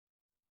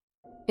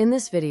In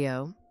this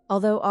video,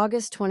 although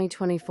August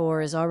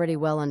 2024 is already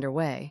well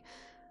underway,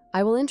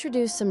 I will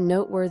introduce some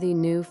noteworthy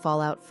new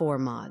Fallout 4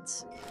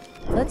 mods.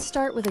 Let's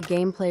start with a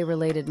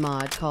gameplay-related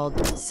mod called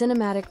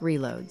Cinematic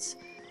Reloads.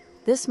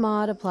 This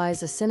mod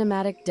applies a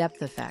cinematic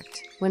depth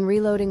effect when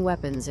reloading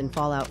weapons in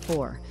Fallout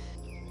 4.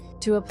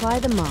 To apply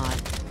the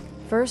mod,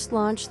 first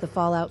launch the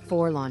Fallout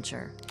 4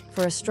 launcher.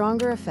 For a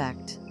stronger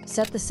effect,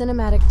 set the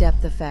cinematic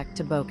depth effect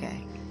to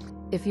bokeh.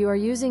 If you are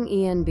using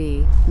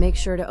ENB, make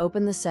sure to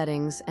open the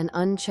settings and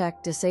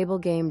uncheck Disable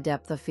Game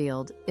Depth of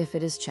Field if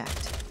it is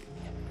checked.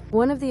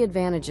 One of the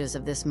advantages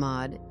of this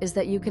mod is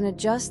that you can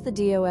adjust the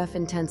DOF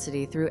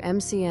intensity through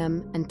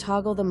MCM and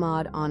toggle the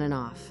mod on and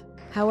off.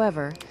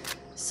 However,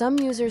 some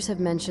users have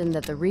mentioned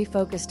that the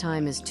refocus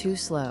time is too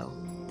slow.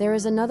 There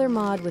is another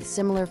mod with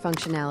similar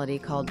functionality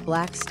called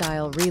Black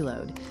Style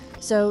Reload,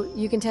 so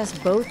you can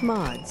test both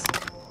mods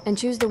and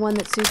choose the one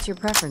that suits your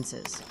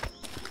preferences.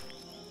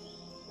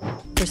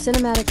 For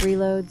cinematic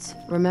reloads,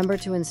 remember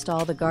to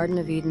install the Garden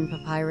of Eden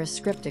Papyrus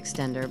script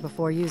extender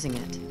before using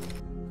it.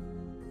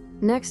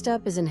 Next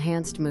up is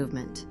Enhanced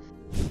Movement.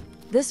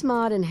 This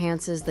mod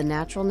enhances the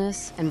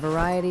naturalness and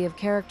variety of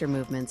character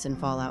movements in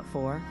Fallout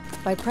 4.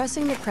 By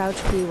pressing the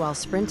crouch key while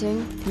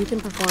sprinting, you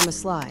can perform a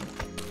slide.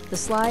 The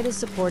slide is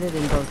supported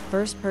in both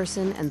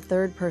first-person and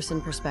third-person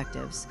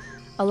perspectives,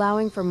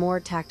 allowing for more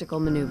tactical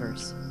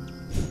maneuvers.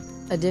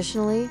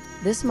 Additionally,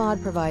 this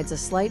mod provides a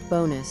slight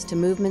bonus to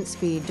movement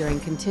speed during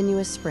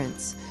continuous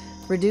sprints,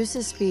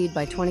 reduces speed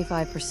by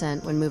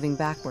 25% when moving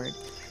backward,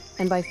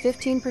 and by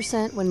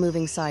 15% when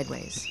moving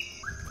sideways.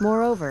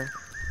 Moreover,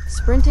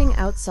 sprinting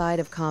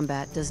outside of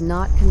combat does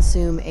not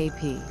consume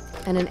AP,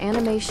 and an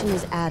animation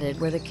is added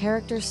where the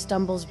character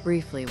stumbles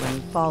briefly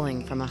when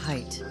falling from a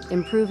height,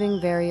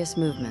 improving various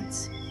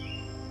movements.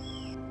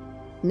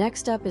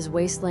 Next up is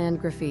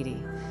Wasteland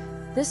Graffiti.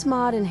 This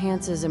mod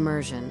enhances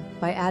immersion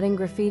by adding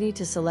graffiti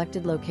to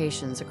selected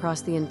locations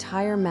across the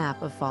entire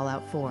map of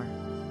Fallout 4.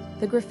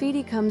 The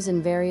graffiti comes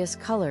in various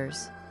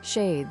colors,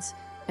 shades,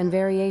 and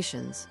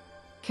variations,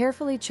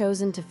 carefully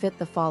chosen to fit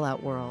the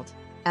Fallout world,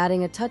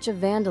 adding a touch of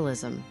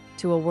vandalism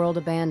to a world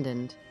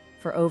abandoned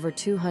for over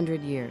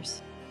 200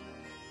 years.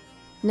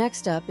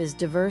 Next up is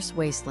Diverse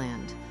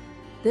Wasteland.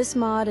 This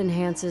mod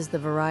enhances the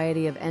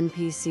variety of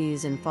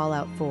NPCs in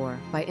Fallout 4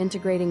 by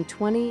integrating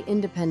 20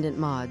 independent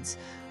mods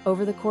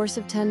over the course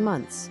of 10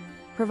 months,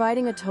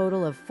 providing a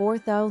total of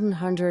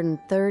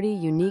 4,130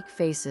 unique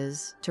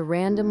faces to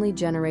randomly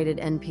generated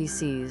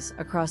NPCs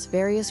across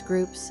various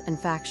groups and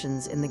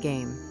factions in the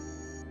game.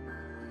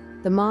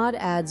 The mod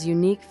adds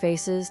unique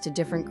faces to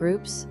different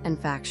groups and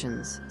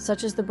factions,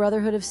 such as the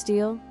Brotherhood of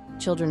Steel,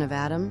 Children of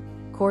Adam,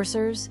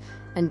 Coursers,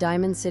 and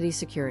Diamond City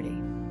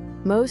Security.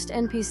 Most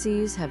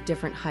NPCs have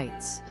different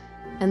heights,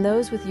 and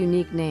those with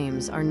unique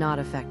names are not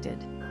affected.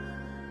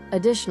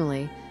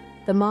 Additionally,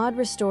 the mod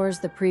restores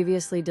the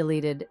previously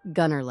deleted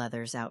Gunner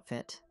Leathers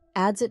outfit,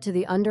 adds it to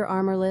the Under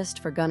Armor list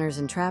for gunners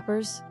and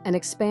trappers, and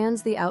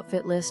expands the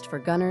outfit list for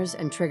gunners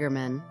and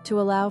triggermen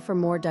to allow for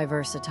more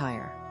diverse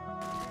attire.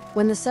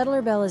 When the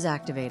Settler Bell is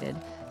activated,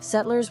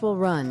 settlers will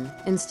run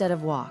instead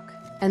of walk,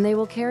 and they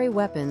will carry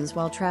weapons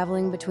while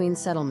traveling between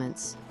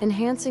settlements,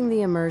 enhancing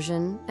the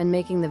immersion and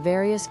making the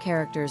various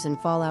characters in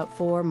Fallout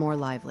 4 more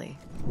lively.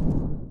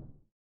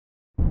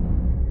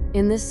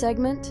 In this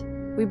segment,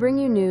 we bring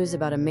you news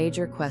about a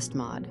major quest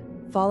mod,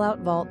 Fallout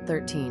Vault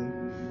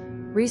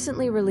 13.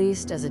 Recently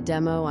released as a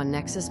demo on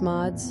Nexus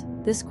Mods,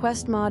 this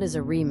quest mod is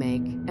a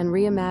remake and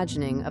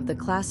reimagining of the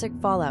classic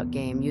Fallout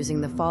game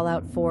using the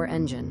Fallout 4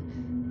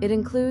 engine. It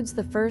includes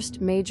the first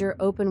major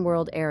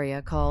open-world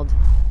area called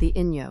the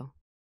Inyo.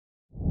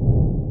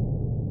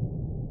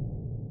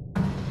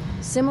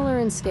 Similar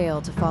in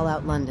scale to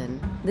Fallout London,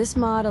 this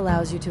mod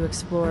allows you to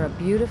explore a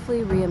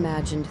beautifully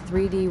reimagined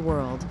 3D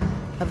world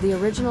of the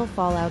original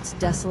Fallout's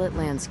desolate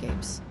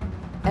landscapes.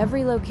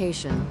 Every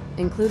location,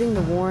 including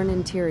the worn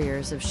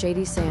interiors of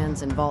Shady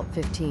Sands and Vault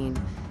 15,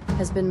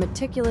 has been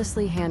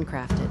meticulously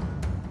handcrafted.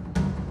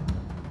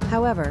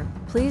 However,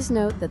 please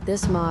note that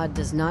this mod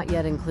does not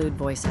yet include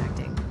voice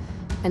acting,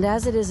 and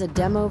as it is a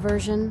demo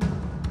version,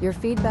 your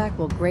feedback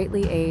will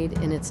greatly aid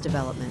in its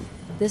development.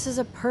 This is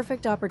a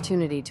perfect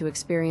opportunity to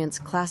experience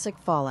classic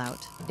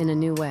Fallout in a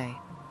new way.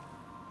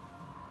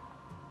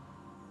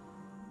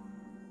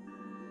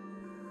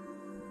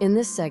 In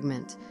this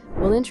segment,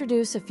 we'll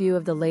introduce a few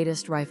of the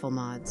latest rifle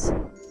mods.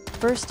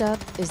 First up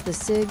is the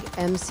SIG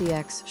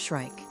MCX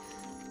Shrike.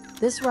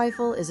 This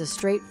rifle is a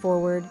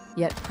straightforward,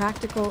 yet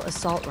practical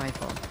assault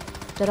rifle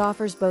that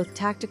offers both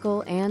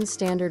tactical and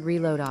standard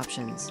reload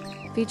options,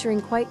 featuring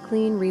quite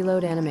clean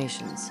reload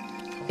animations.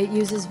 It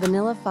uses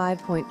vanilla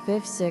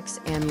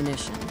 5.56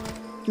 ammunition,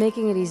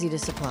 making it easy to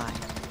supply,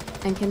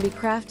 and can be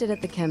crafted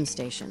at the chem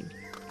station.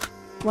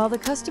 While the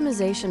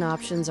customization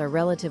options are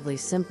relatively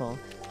simple,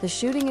 the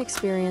shooting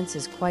experience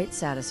is quite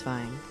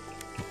satisfying.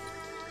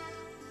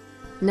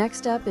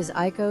 Next up is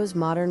Aiko's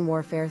Modern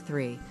Warfare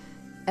 3,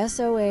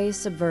 SOA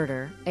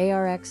Subverter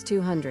ARX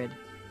 200.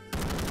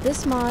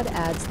 This mod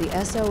adds the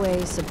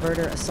SOA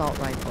Subverter assault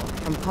rifle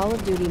from Call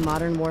of Duty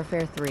Modern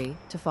Warfare 3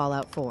 to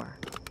Fallout 4.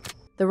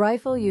 The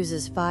rifle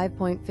uses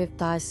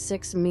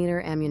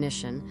 5.56mm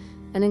ammunition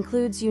and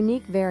includes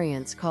unique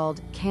variants called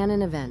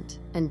Cannon Event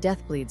and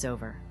Death Bleeds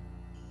Over.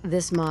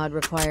 This mod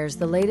requires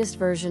the latest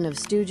version of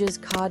Stooge's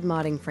COD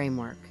modding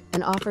framework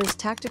and offers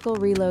tactical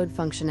reload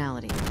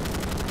functionality.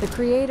 The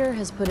creator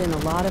has put in a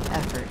lot of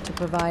effort to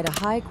provide a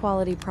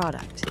high-quality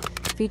product,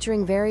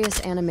 featuring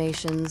various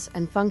animations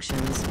and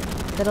functions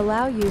that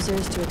allow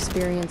users to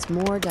experience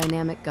more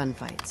dynamic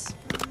gunfights.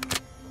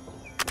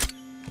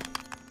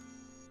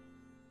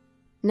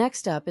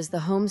 Next up is the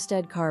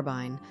Homestead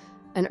Carbine,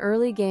 an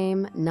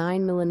early-game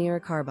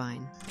 9mm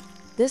carbine.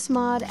 This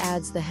mod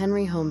adds the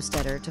Henry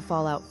Homesteader to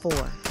Fallout 4,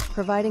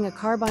 providing a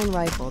carbine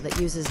rifle that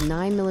uses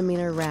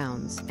 9mm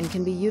rounds and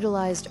can be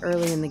utilized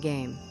early in the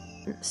game.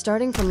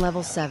 Starting from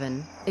level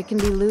 7, it can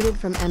be looted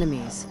from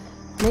enemies,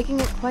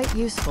 making it quite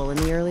useful in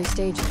the early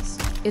stages.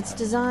 Its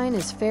design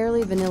is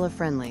fairly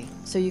vanilla-friendly,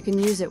 so you can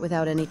use it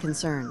without any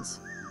concerns.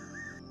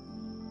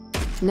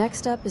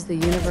 Next up is the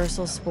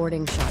Universal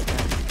Sporting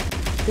Shotgun.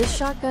 This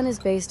shotgun is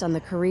based on the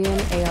Korean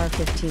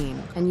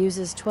AR-15 and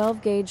uses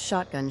 12-gauge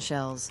shotgun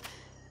shells,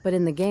 but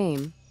in the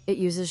game, it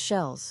uses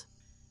shells.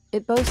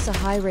 It boasts a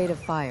high rate of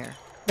fire,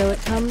 though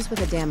it comes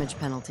with a damage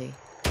penalty.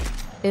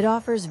 It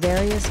offers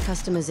various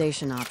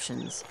customization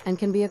options and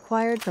can be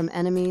acquired from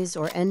enemies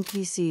or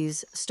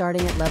NPCs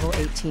starting at level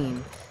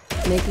 18,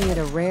 making it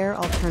a rare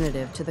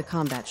alternative to the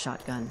combat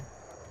shotgun.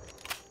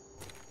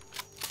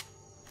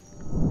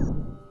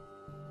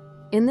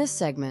 In this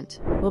segment,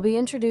 we'll be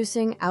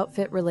introducing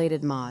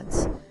outfit-related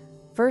mods.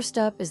 First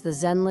up is the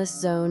Zenless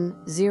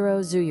Zone 0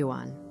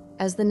 Zhuyuan.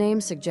 As the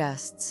name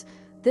suggests,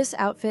 this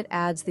outfit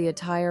adds the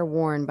attire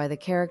worn by the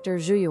character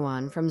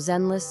Zhuyuan from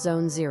Zenless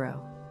Zone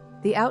 0.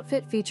 The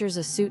outfit features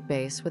a suit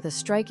base with a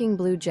striking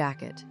blue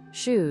jacket,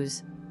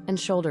 shoes, and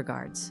shoulder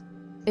guards.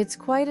 It's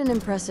quite an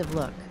impressive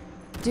look.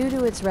 Due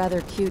to its rather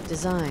cute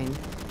design,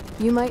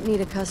 you might need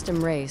a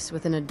custom race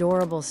with an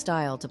adorable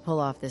style to pull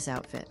off this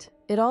outfit.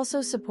 It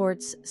also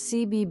supports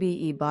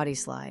CBBE body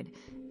slide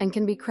and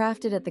can be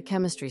crafted at the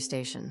chemistry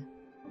station.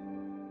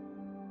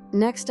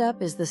 Next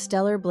up is the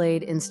Stellar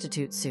Blade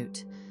Institute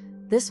suit.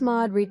 This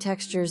mod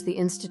retextures the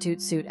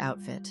Institute suit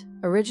outfit,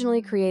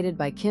 originally created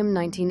by Kim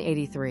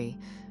 1983,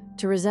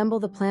 to resemble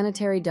the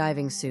planetary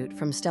diving suit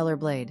from Stellar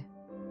Blade.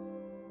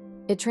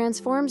 It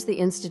transforms the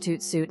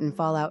Institute suit in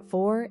Fallout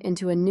 4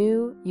 into a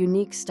new,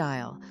 unique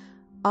style,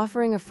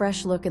 offering a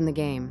fresh look in the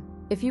game.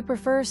 If you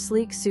prefer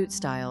sleek suit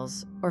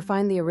styles or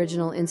find the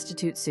original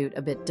Institute suit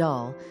a bit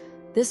dull,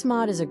 this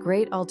mod is a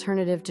great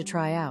alternative to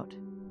try out.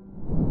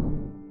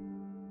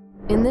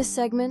 In this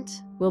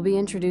segment, we'll be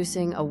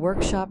introducing a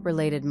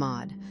workshop-related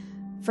mod.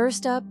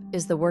 First up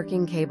is the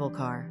Working Cable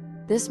Car.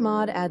 This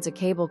mod adds a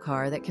cable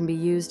car that can be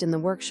used in the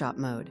workshop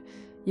mode.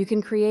 You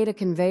can create a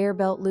conveyor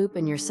belt loop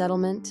in your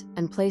settlement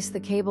and place the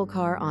cable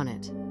car on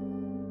it.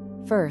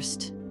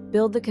 First,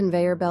 build the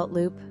conveyor belt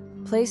loop,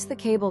 place the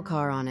cable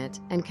car on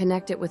it, and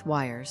connect it with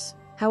wires.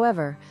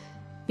 However,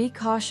 be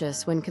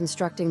cautious when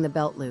constructing the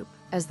belt loop,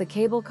 as the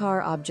cable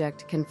car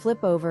object can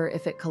flip over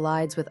if it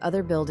collides with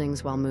other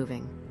buildings while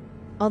moving.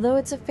 Although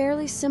it's a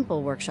fairly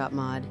simple workshop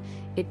mod,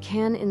 it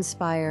can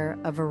inspire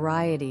a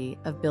variety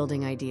of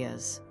building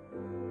ideas.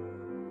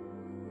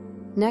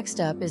 Next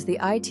up is the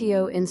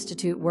ITO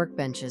Institute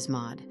Workbenches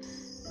mod.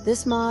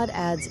 This mod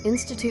adds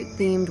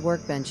Institute-themed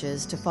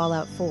workbenches to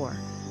Fallout 4,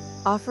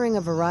 offering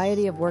a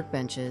variety of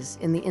workbenches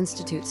in the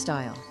Institute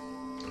style.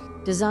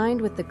 Designed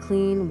with the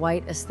clean,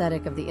 white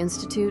aesthetic of the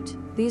Institute,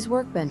 these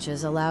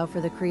workbenches allow for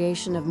the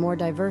creation of more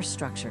diverse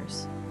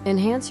structures.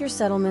 Enhance your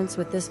settlements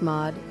with this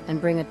mod and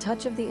bring a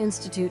touch of the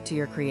Institute to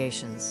your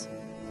creations.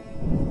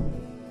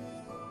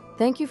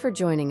 Thank you for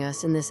joining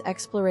us in this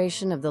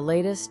exploration of the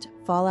latest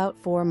Fallout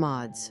 4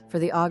 mods for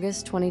the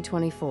August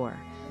 2024.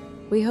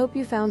 We hope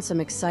you found some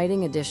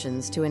exciting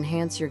additions to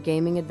enhance your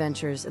gaming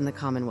adventures in the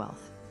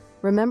Commonwealth.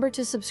 Remember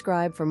to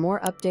subscribe for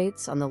more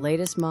updates on the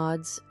latest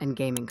mods and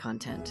gaming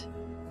content.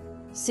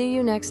 See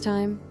you next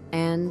time,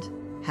 and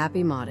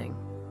happy modding!